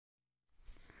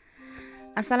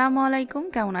আসসালামু আলাইকুম,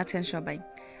 কেমন আছেন সবাই?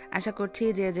 আশা করছি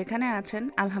যে যেখানে আছেন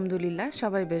আলহামদুলিল্লাহ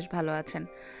সবাই বেশ ভালো আছেন।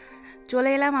 চলে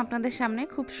এলাম আপনাদের সামনে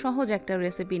খুব সহজ একটা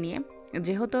রেসিপি নিয়ে।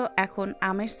 যেহেতু এখন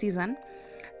আমের সিজন,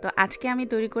 তো আজকে আমি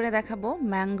তৈরি করে দেখাবো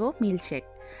ম্যাঙ্গো মিল্কশেক।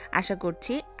 আশা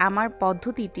করছি আমার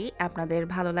পদ্ধতিটি আপনাদের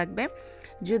ভালো লাগবে।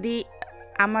 যদি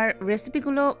আমার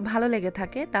রেসিপিগুলো ভালো লেগে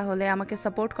থাকে তাহলে আমাকে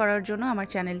সাপোর্ট করার জন্য আমার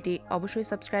চ্যানেলটি অবশ্যই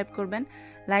সাবস্ক্রাইব করবেন,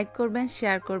 লাইক করবেন,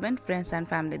 শেয়ার করবেন ফ্রেন্ডস অ্যান্ড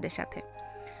ফ্যামিলিদের সাথে।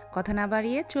 কথা না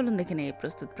বাড়িয়ে চলুন দেখে নেই এই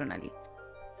প্রস্তুত প্রণালী।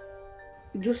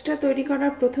 জুসটা তৈরি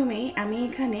করার প্রথমেই আমি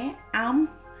এখানে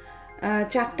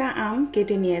 4টা আম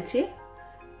কেটে নিয়েছি।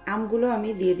 আমগুলো আমি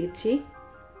দিয়ে দিচ্ছি।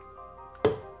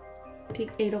 ঠিক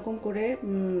এইরকম করে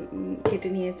কেটে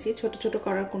নিয়েছি, ছোট ছোট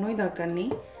করার কোনোই দরকার নেই।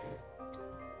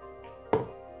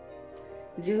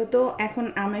 যেহেতু এখন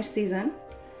আমের সিজন,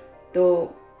 তো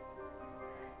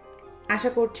আশা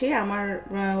করছি আমার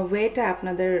ওয়েটা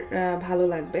আপনাদের ভালো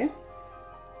লাগবে,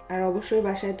 আর অবশ্যই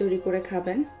বাসায় তৈরি করে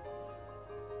খাবেন।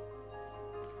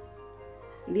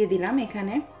 দিয়ে দিলাম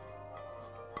এখানে।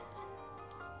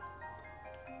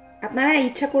 আপনারা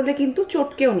ইচ্ছা করলে কিন্তু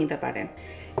চটকেও নিতে পারেন।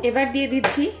 এবার দিয়ে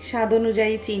দিচ্ছি স্বাদ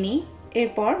অনুযায়ী চিনি।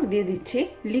 এরপর দিয়ে দিচ্ছি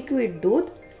লিকুইড দুধ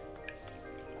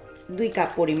 2 কাপ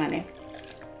পরিমাণে।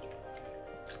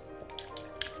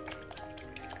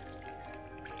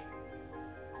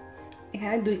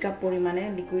 এখানে 2 কাপ পরিমাণে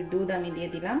লিকুইড দুধ আমি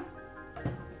দিয়ে দিলাম।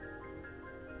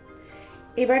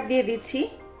 এবার দিয়ে দিচ্ছি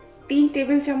 3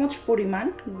 টেবিল চামচ পরিমাণ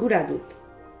গুঁড়া দুধ।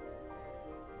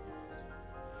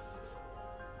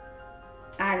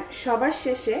 আর সবার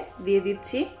শেষে দিয়ে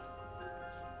দিচ্ছি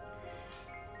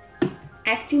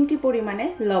 1 চিমটি পরিমাণে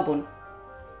লবণ।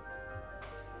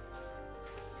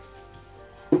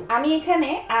 আমি এখানে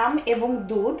আম এবং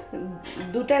দুধ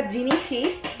দুটা জিনিসই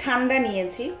ঠান্ডা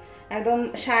নিয়েছি, একদম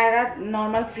সারা রাত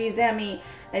নর্মাল ফ্রিজে আমি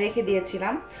রেখে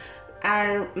দিয়েছিলাম। আর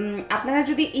আপনারা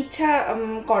যদি ইচ্ছা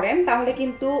করেন তাহলে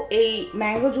কিন্তু এই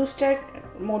ম্যাঙ্গো জুসটার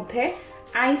মধ্যে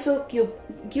আইসও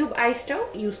কিউব আইসটাও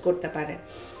ইউজ করতে পারেন।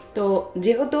 তো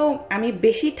যেহেতু আমি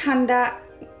বেশি ঠান্ডা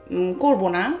করব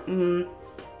না,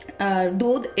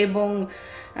 দুধ এবং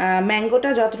ম্যাঙ্গোটা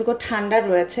যতটুকু ঠান্ডা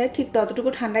রয়েছে ঠিক ততটুকু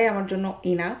ঠান্ডাই আমার জন্য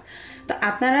ইনাফ। তো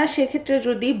আপনারা সেক্ষেত্রে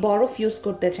যদি বরফ ইউজ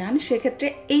করতে চান সেক্ষেত্রে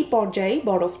এই পর্যায়ে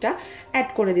বরফটা অ্যাড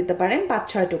করে দিতে পারেন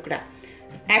 5-6 টুকরা।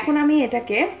 এখন আমি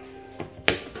এটাকে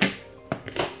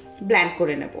ব্লেন্ড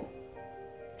করে নেব।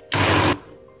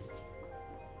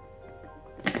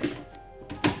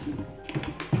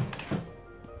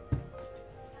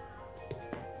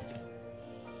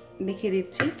 দেখিয়ে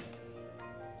দিচ্ছি।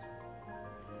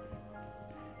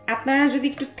 আপনারা যদি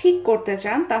একটু ঠিক করতে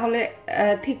চান তাহলে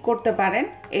ঠিক করতে পারেন,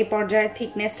 এই পর্যায়ে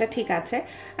থিকনেসটা ঠিক আছে।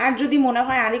 আর যদি মনে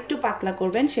হয় আরেকটু পাতলা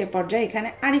করবেন সেই পর্যায়ে এখানে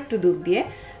আরেকটু দুধ দিয়ে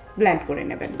ব্লেন্ড করে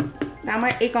নেবেন। তা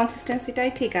আমার এই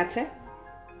কনসিস্টেন্সিটাই ঠিক আছে।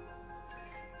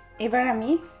 এবার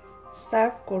আমি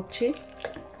সার্ভ করছি।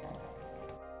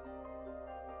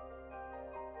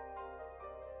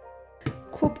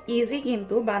 খুব ইজি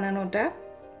কিন্তু বানানোটা।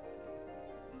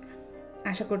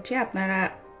 আশা করছি আপনারা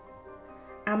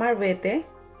আমার ওয়েতে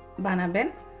বানাবেন।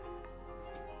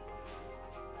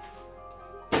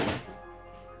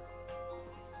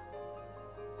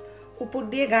 উপর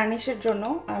দিয়ে গার্নিশের জন্য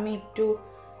আমি একটু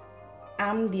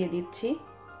আম দিয়ে দিচ্ছি,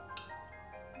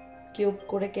 কিউব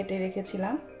করে কেটে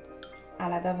রেখেছিলাম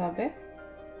আলাদাভাবে।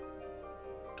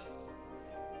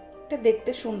 এটা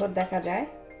দেখতে সুন্দর দেখা যায়।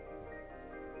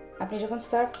 আপনি যখন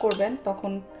সার্ভ করবেন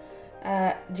তখন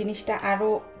জিনিসটা আরো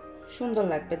সুন্দর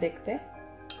লাগবে দেখতে।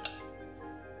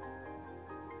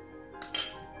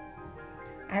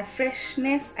 আর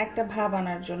ফ্রেশনেস একটা ভাব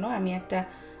আনার জন্য আমি একটা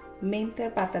মেন্থের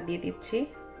পাতা দিয়ে দিচ্ছি।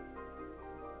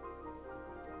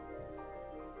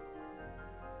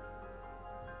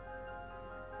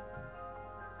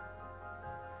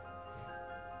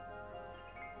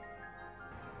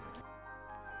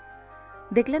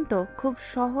 দেখলেন তো, খুব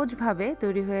সহজভাবে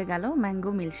তৈরি হয়ে গেল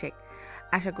ম্যাঙ্গো মিল্কশেক।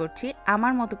 আশা করছি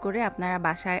আমার মতো করে আপনারা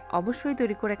বাসায় অবশ্যই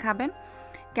তৈরি করে খাবেন।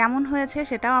 কেমন হয়েছে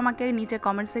সেটাও আমাকে নিচে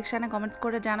কমেন্ট সেকশানে কমেন্টস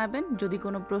করে জানাবেন। যদি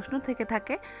কোনো প্রশ্ন থেকে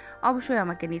থাকে অবশ্যই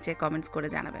আমাকে নিচে কমেন্টস করে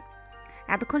জানাবেন।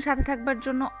 এতক্ষণ সাথে থাকবার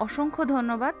জন্য অসংখ্য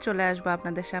ধন্যবাদ। চলে আসবো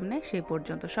আপনাদের সামনে, সেই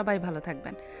পর্যন্ত সবাই ভালো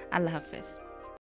থাকবেন। আল্লাহ হাফেজ।